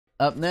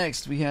Up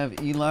next, we have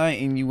Eli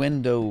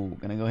Innuendo.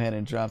 Gonna go ahead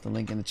and drop the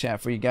link in the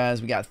chat for you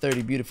guys. We got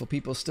 30 beautiful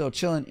people still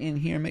chilling in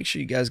here. Make sure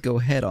you guys go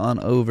head on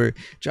over,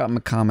 drop him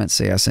a comment,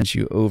 say I sent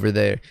you over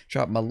there.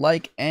 Drop him a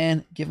like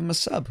and give him a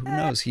sub. Who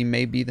knows? He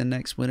may be the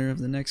next winner of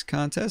the next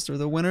contest or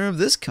the winner of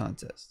this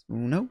contest.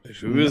 Who knows?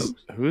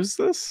 Who is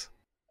this?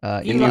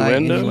 Eli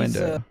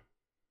Innuendo.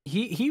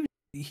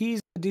 He's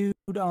a dude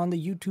on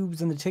the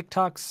YouTubes and the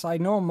TikToks. I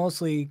know him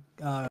mostly.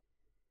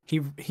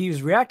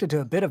 He's reacted to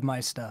a bit of my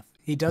stuff.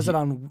 He does it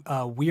on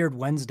Weird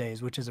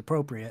Wednesdays, which is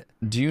appropriate.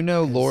 Do you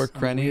know Lord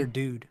Crenny? Weird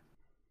dude.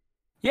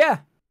 Yeah.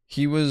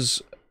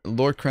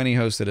 Lord Crenny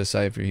hosted a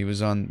cipher. He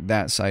was on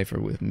that cipher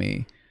with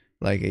me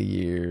like a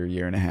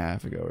year and a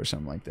half ago or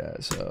something like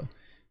that. So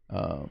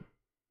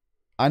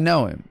I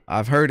know him.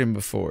 I've heard him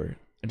before.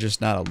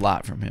 Just not a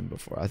lot from him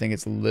before. I think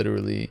it's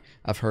literally,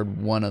 I've heard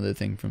one other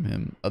thing from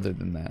him other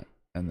than that.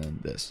 And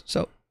then this.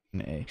 So.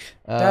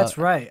 That's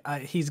right.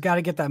 He's got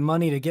to get that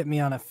money to get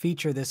me on a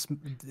feature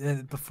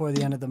before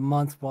the end of the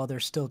month while they're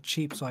still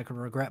cheap, so I can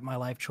regret my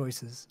life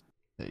choices.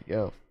 There you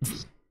go.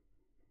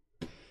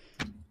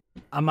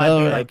 I might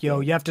be like,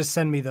 yo, you have to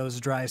send me those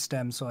dry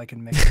stems so I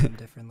can mix them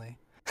differently.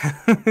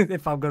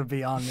 If I'm gonna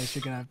be on this,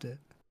 you're gonna have to.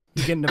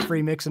 You're getting a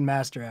free mix and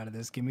master out of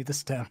this. Give me the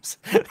stems.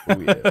 Oh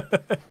yeah.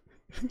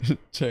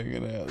 Check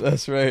it out.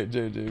 That's right,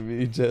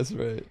 JJB. That's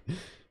right.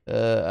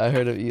 I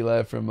heard of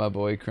Eli from my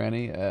boy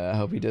Crenny. I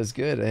hope he does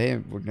good. Hey,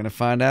 we're gonna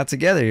find out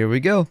together. Here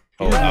we go.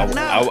 Oh,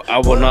 I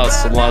will not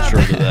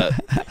cilantro to that.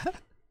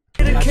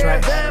 That's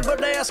right.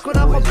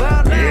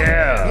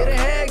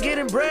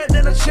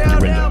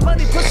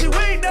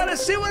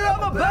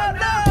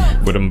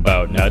 What I'm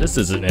about now, this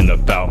isn't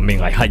about me.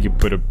 Like how you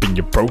put up in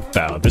your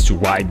profile. This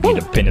who I be,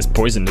 the pen is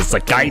poisonous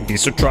like ivy.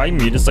 So try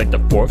me, this like the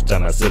 4th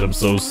time I said I'm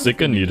so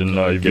sick I need an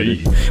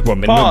IV.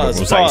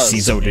 Pause.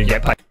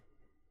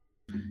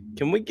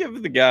 Can we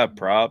give the guy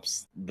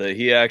props that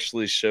he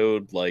actually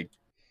showed like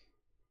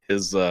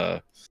his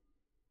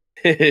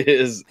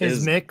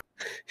mix?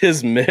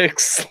 His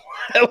mix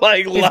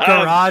like his live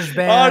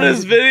GarageBand on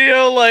his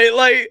video,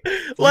 like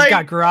he's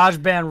got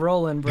GarageBand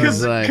rolling, bro.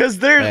 Because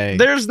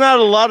there's not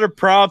a lot of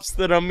props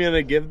that I'm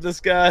gonna give this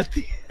guy at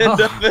the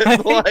end of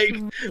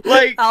it.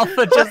 Like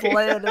Alpha just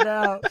laying it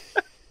out.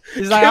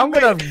 He's like, I'm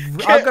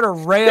gonna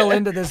rail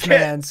into this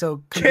man.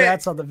 So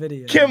congrats on the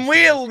video. Can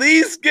we at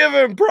least give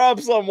him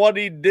props on what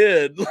he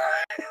did? All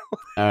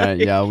right,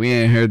 y'all. We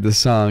ain't heard the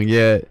song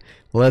yet.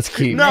 Let's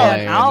keep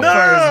playing. Alpha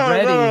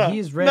is ready.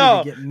 He's ready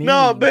to get mean.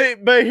 No, but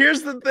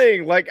here's the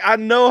thing. Like, I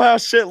know how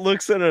shit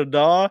looks in a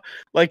DAW.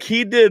 Like,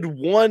 he did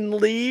one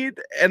lead,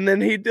 and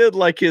then he did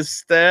like his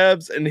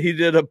stabs, and he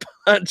did a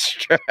punch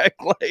track.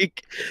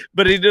 Like,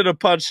 but he did a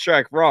punch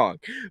track wrong.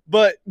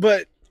 But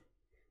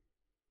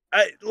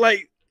I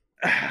like.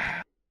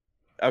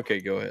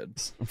 Okay, go ahead.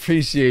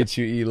 Appreciate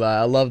you, Eli.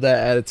 I love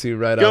that attitude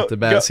right off the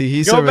bat. See,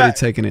 he's already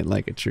taking it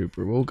like a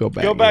trooper. We'll go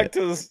back. Go back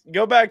to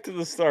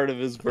the start of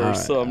his verse.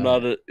 Right, so I'm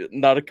not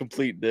a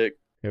complete dick.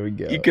 Here we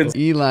go. You can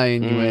Eli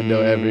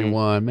Innuendo,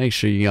 everyone. Make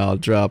sure y'all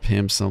drop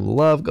him some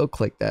love. Go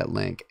click that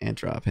link and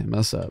drop him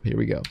us up. Here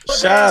we go.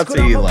 Shout out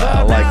to Eli.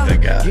 I like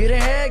that guy.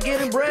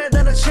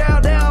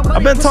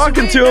 I've been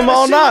talking to him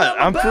all night.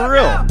 I'm for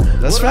real.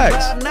 That's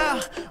facts.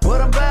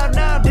 What I'm about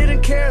now,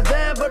 didn't care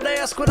then, but they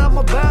ask what I'm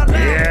about now.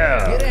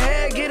 Yeah. Getting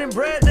head, getting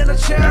bread, then a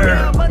chow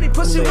down. Money,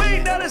 pussy,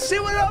 weed, now let's see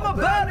what I'm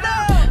about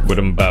now. What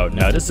I'm about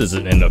now, this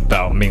isn't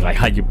about me. Like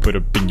how you put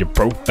up in your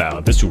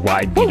profile. This who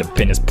I be, the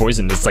pen is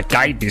poisonous like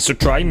ivy. So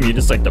try me,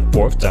 this like the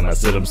 4th time I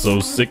said I'm so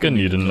sick I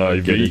need an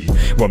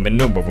IV. Woman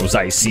numerals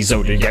icy,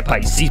 zodiac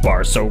Pisces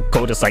bar so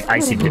cold it's like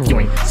icy. If you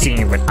ain't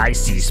seeing what I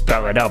see,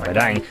 spell it out. But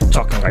I ain't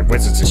talking like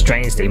wizards and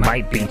strange. They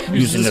might be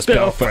using the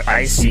spell for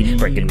icy,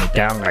 breaking me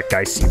down like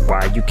I see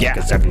why you can't.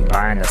 Cause every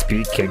line I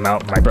speak came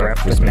out, my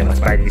breath was meant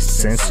by these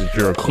senses.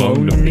 You're a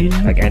clone of me,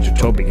 like Andrew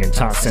Toby and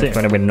Thompson,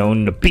 when I've been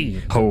known to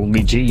be.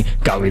 Holy G,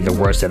 golly, the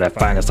worst that I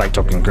find is like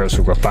talking girls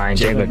who refine.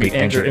 Jailerly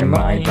injured in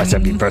mind, plus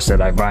every verse that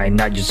I rhyme,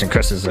 not using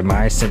curses in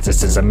my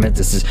sentences. I meant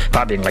this is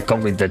popping like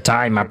only the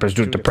time I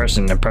pursue the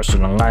person and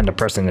personal line. The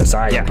person is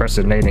I,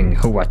 impersonating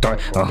who I thought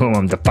or who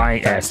I'm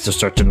defined as. Still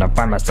searching to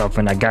find myself,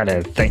 and I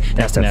gotta think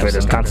that's the for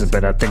this concept,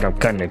 but I think I'm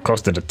cutting it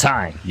close to the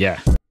time.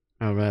 Yeah.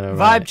 All right.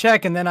 Vibe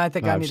check, and then I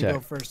think I need to go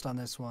first on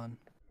this one.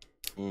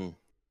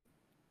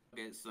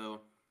 Okay,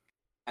 so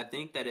I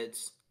think that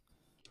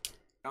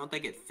I don't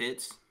think it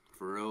fits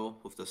for real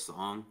with the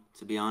song,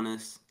 to be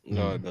honest.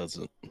 No, it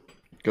doesn't.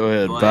 Go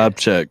ahead, But vibe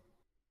check.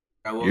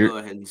 I will go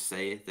ahead and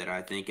say that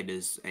I think it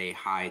is a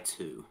high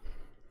 2.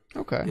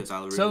 Okay. Because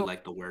I really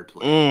like the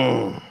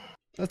wordplay.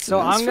 So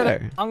I'm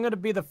gonna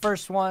be the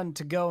first one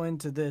to go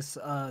into this.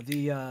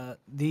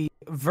 The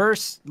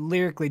verse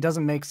lyrically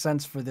doesn't make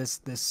sense for this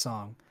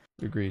song.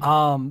 Agreed.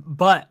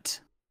 But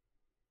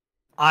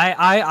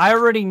I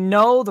already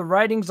know the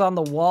writing's on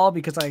the wall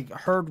because I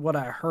heard what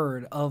I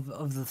heard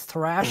of the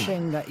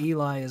thrashing that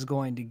Eli is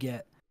going to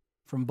get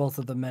from both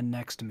of the men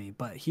next to me.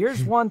 But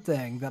here's one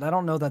thing that I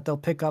don't know that they'll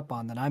pick up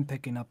on that I'm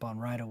picking up on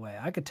right away.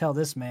 I could tell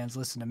this man's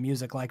listening to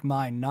music like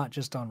mine, not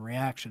just on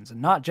reactions,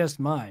 and not just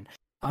mine.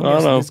 I'm I don't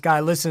guessing know. this guy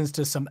listens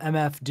to some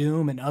MF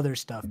Doom and other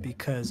stuff,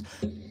 because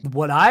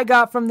what I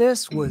got from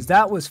this was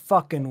that was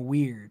fucking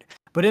weird,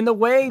 but in the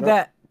way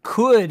that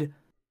could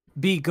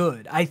be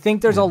good. I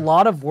think there's a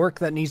lot of work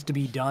that needs to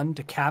be done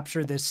to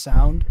capture this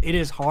sound. It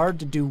is hard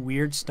to do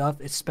weird stuff,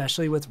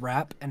 especially with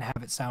rap, and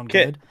have it sound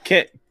good.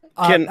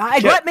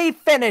 Let me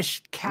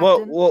finish,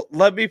 Captain. Well,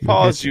 let me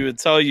pause you and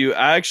tell you,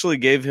 I actually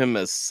gave him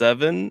a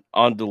 7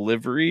 on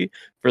delivery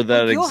for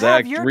that You'll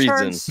exact have your reason.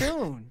 turn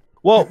soon.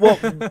 Well,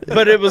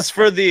 but it was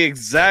for the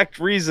exact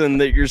reason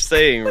that you're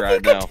saying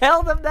right now.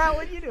 Tell them that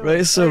when you do it.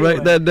 Right, so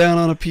write that down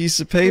on a piece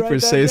of paper.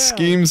 Write that Say down.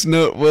 Skeem's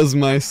note was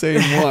my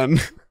same one.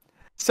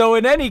 So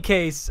in any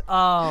case,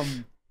 I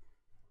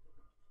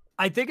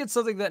think it's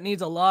something that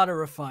needs a lot of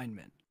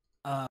refinement.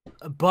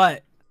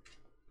 But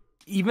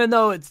even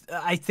though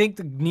I think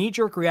the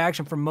knee-jerk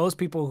reaction from most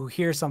people who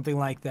hear something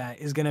like that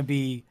is going to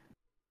be,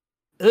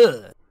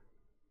 ugh,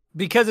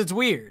 because it's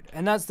weird.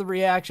 And that's the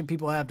reaction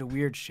people have to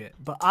weird shit.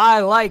 But I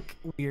like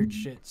weird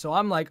shit. So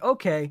I'm like,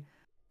 okay,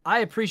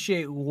 I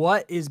appreciate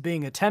what is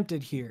being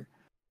attempted here,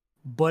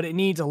 but it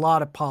needs a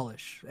lot of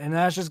polish. And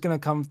that's just going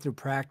to come through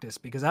practice,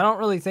 because I don't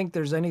really think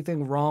there's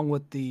anything wrong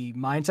with the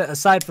mindset,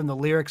 aside from the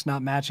lyrics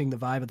not matching the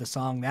vibe of the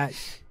song. That,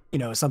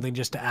 is something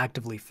just to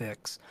actively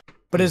fix.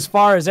 But as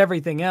far as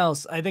everything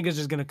else, I think it's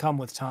just going to come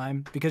with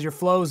time, because your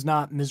flow's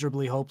not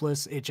miserably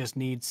hopeless. It just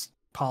needs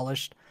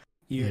polished.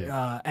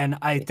 And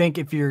I think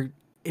if you're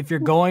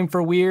going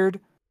for weird,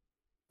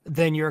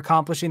 then you're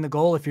accomplishing the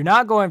goal. If you're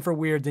not going for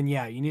weird, then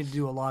yeah, you need to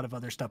do a lot of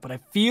other stuff. But I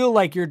feel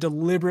like you're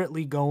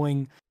deliberately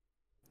going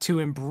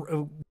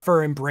to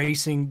for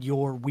embracing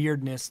your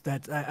weirdness.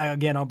 That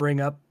again, I'll bring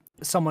up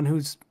someone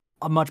who's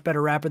a much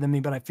better rapper than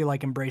me, but I feel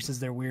like embraces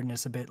their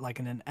weirdness a bit,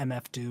 like in an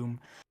MF Doom,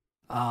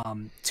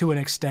 to an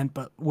extent,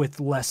 but with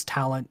less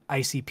talent.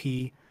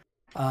 ICP,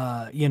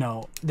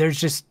 there's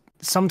just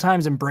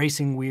sometimes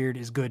embracing weird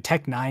is good.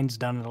 Tech Nine's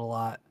done it a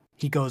lot.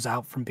 He goes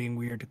out from being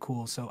weird to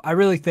cool. So I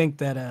really think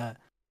that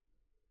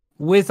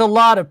with a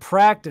lot of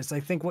practice, I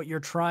think what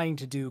you're trying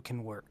to do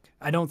can work.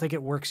 I don't think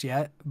it works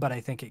yet, but I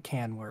think it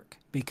can work,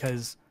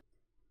 because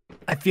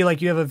I feel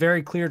like you have a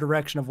very clear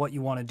direction of what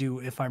you want to do,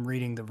 if I'm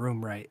reading the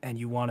room right, and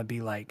you want to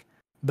be like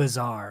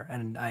bizarre.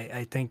 And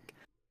I think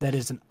that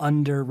is an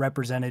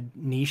underrepresented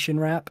niche in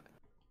rap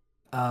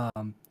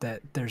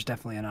that there's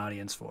definitely an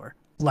audience for.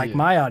 Like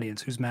my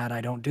audience, who's mad I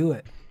don't do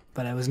it.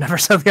 But it was never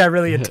something I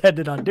really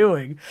intended on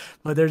doing.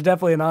 But there's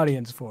definitely an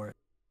audience for it.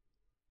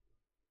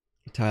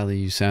 Tyler,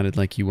 you sounded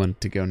like you wanted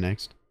to go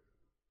next.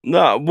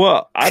 No,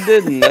 well, I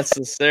didn't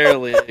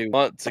necessarily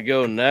want to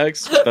go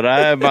next, but I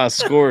have my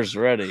scores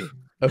ready.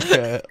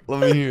 Okay,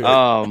 let me hear it.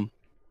 I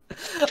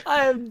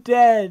am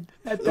dead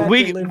at that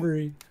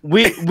delivery.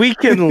 We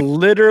can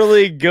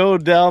literally go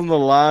down the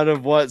line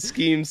of what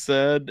Skeem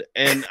said,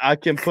 and I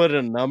can put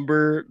a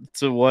number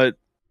to what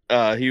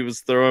he was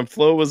throwing.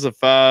 Flow was a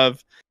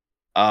 5.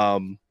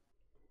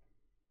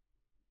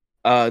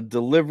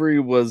 Delivery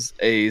was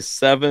a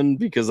 7,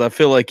 because I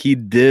feel like he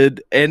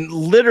did, and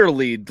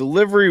literally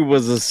delivery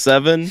was a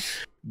 7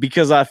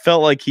 because I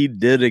felt like he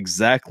did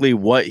exactly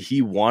what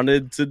he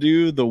wanted to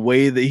do, the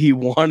way that he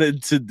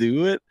wanted to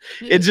do it.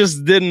 It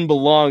just didn't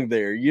belong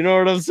there. You know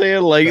what I'm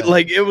saying?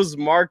 Like it was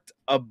marked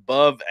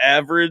above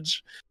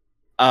average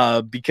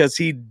because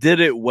he did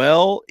it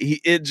well.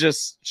 It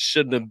just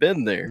shouldn't have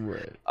been there.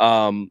 Right.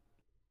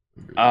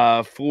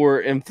 For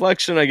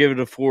Inflection, I gave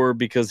it a 4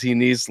 because he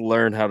needs to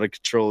learn how to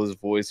control his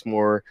voice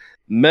more.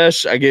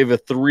 Mesh, I gave a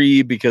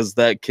 3 because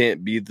that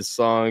can't be the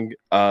song.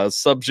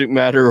 Subject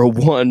matter, a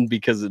 1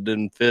 because it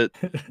didn't fit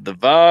the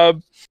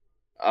vibe.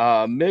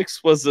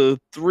 Mix was a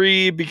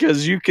 3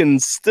 because you can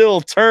still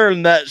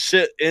turn that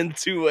shit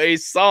into a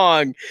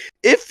song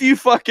if you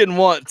fucking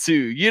want to.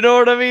 You know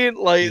what I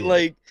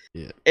mean?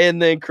 Yeah.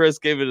 And then Chris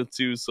gave it a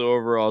 2, so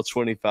overall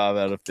 25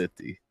 out of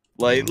 50.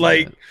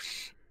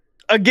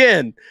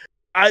 Again,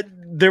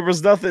 there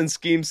was nothing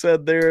Skeem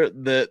said there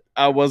that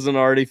I wasn't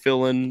already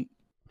feeling.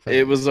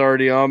 It was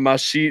already on my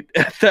sheet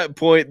at that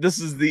point. This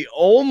is the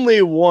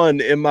only one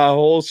in my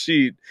whole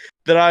sheet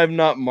that I have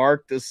not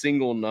marked a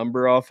single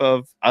number off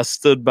of. I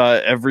stood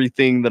by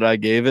everything that I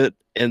gave it.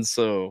 And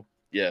so,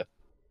 yeah.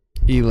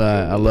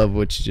 Eli, I love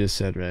what you just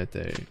said right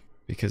there,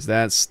 because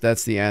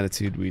that's the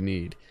attitude we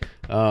need.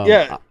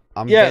 And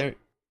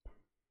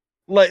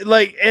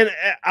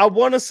I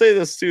want to say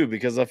this too,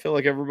 because I feel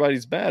like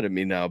everybody's mad at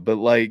me now, but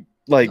no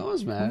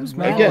one's mad. Who's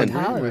mad Again,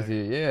 at with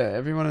you. Yeah,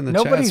 everyone in the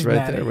Nobody's chat's right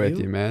mad there at with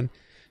you. you, man.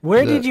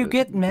 Where did you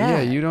get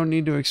mad? Yeah, you don't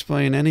need to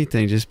explain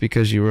anything just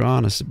because you were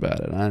honest about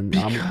it.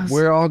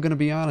 We're all going to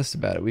be honest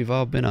about it. We've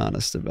all been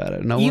honest about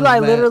it. No Eli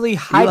one's literally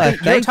mad.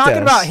 hyping. You're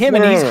talking about him,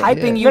 and he's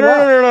hyping you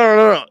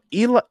up.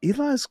 No.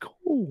 Eli's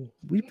cool.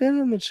 We've been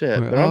in the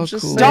chat, We're but I'm all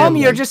just cool. saying. Dom,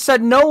 you just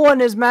said no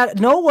one is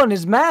mad. No one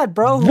is mad,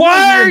 bro. Who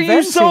Why are are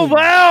you so inventing?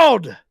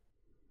 loud?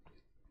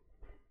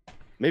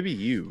 Maybe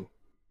you,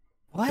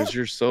 What? because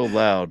you're so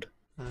loud.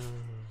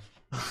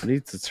 I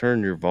need to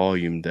turn your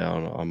volume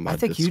down on my I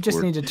think you just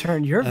Discord. need to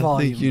turn your I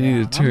volume think you down.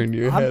 need to turn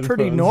your I'm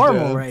pretty headphones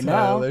normal down, right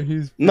Tyler. now.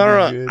 He's No.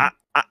 pretty good.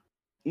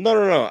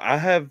 No. I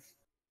have.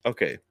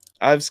 Okay.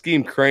 I've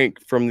schemed Crank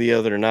from the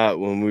other night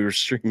when we were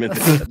streaming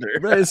together.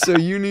 Right, so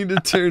you need to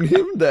turn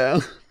him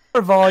down.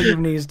 Your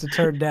volume needs to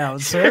turn down,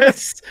 sir.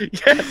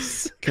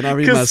 Yes. Can I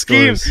read my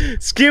Scheme,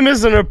 scores? Scheme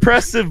is an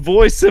oppressive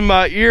voice in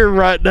my ear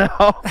right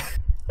now.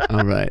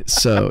 All right,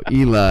 so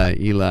Eli.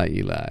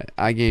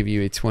 I gave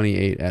you a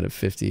 28 out of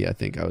 50. I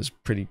think I was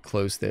pretty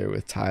close there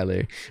with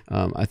Tyler.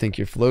 I think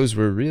your flows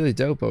were really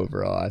dope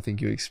overall. I think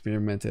you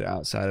experimented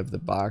outside of the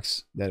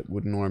box that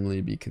would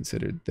normally be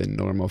considered the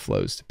normal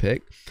flows to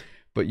pick,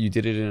 but you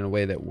did it in a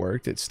way that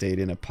worked. It stayed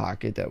in a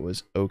pocket that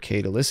was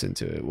okay to listen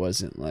to. It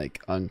wasn't like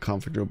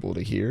uncomfortable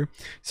to hear.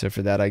 So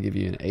for that, I give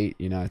you an 8.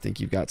 You know, I think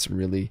you've got some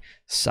really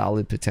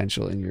solid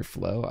potential in your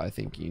flow. I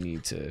think you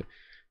need to,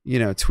 you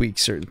know, tweak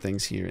certain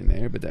things here and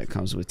there, but that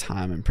comes with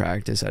time and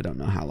practice. I don't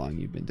know how long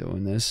you've been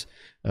doing this.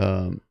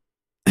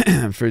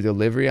 For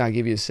delivery, I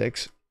give you a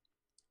 6.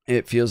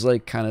 It feels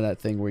like kind of that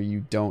thing where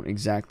you don't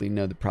exactly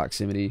know the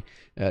proximity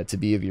to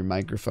be of your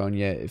microphone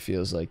yet. It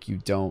feels like you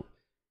don't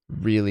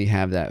really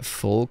have that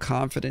full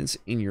confidence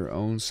in your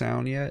own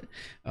sound yet.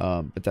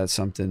 But that's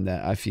something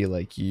that I feel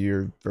like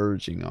you're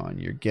verging on.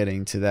 You're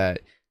getting to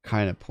that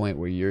kind of point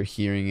where you're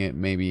hearing it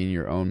maybe in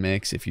your own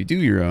mix. If you do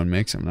your own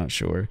mix, I'm not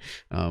sure,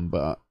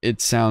 but it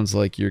sounds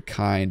like you're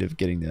kind of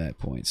getting to that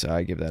point, so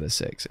I give that a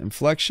 6.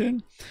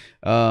 Inflection,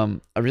 I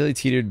really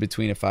teetered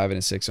between a 5 and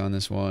a 6 on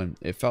this one.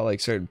 It felt like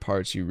certain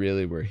parts you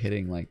really were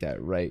hitting like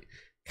that right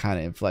kind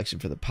of inflection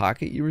for the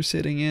pocket you were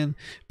sitting in,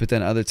 but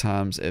then other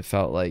times it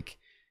felt like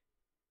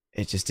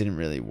it just didn't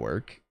really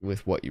work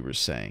with what you were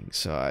saying,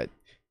 so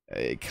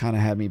it kind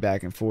of had me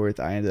back and forth.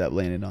 I ended up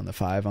landing on the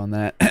 5 on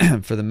that.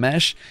 For the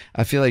mesh,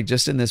 I feel like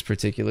just in this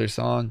particular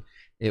song,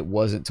 it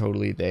wasn't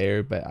totally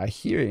there, but I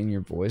hear it in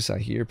your voice. I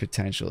hear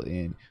potential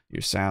in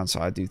your sound,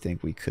 so I do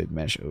think we could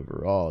mesh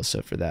overall.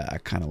 So for that, I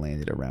kind of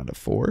landed around a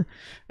 4.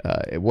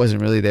 It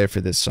wasn't really there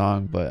for this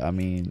song, but I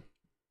mean,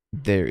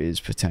 there is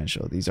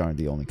potential. These aren't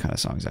the only kind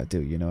of songs I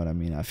do, you know what I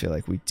mean? I feel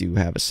like we do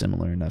have a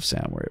similar enough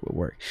sound where it would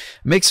work.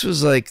 Mix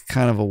was like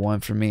kind of a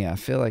 1 for me. I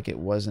feel like it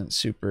wasn't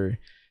super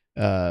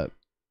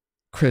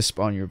crisp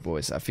on your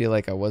voice. I feel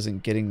like I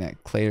wasn't getting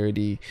that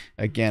clarity.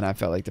 Again, I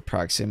felt like the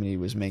proximity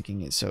was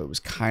making it so it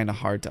was kind of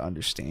hard to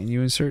understand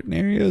you in certain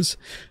areas.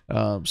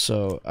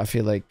 So I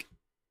feel like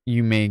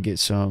you may get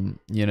some,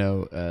 you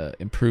know,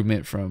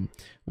 improvement from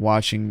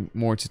watching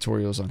more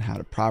tutorials on how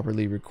to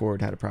properly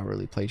record, how to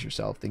properly place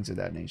yourself, things of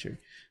that nature.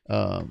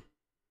 But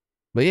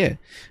yeah,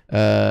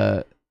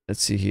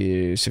 let's see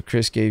here. So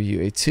Chris gave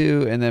you a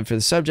 2, and then for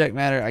the subject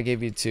matter, I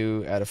gave you a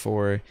 2 out of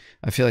 4.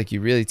 I feel like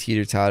you really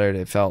teeter-tottered.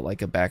 It felt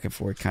like a back and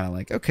forth, kind of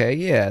like, okay,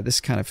 yeah,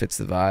 this kind of fits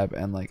the vibe,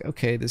 and like,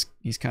 okay, this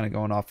he's kind of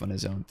going off on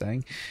his own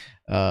thing.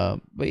 But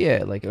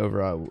yeah, like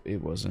overall,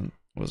 it wasn't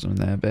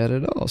that bad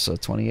at all. So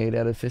 28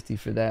 out of 50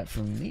 for that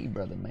from me,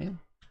 brother, man.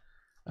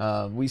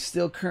 We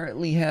still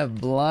currently have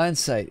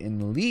Blindsight in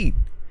the lead,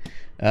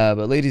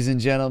 but ladies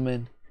and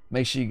gentlemen,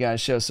 make sure you guys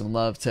show some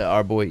love to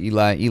our boy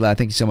Eli. Eli,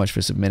 thank you so much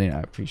for submitting.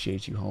 I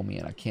appreciate you, homie,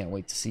 and I can't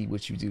wait to see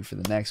what you do for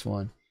the next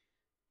one.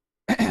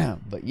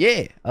 But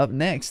yeah, up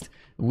next,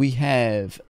 we have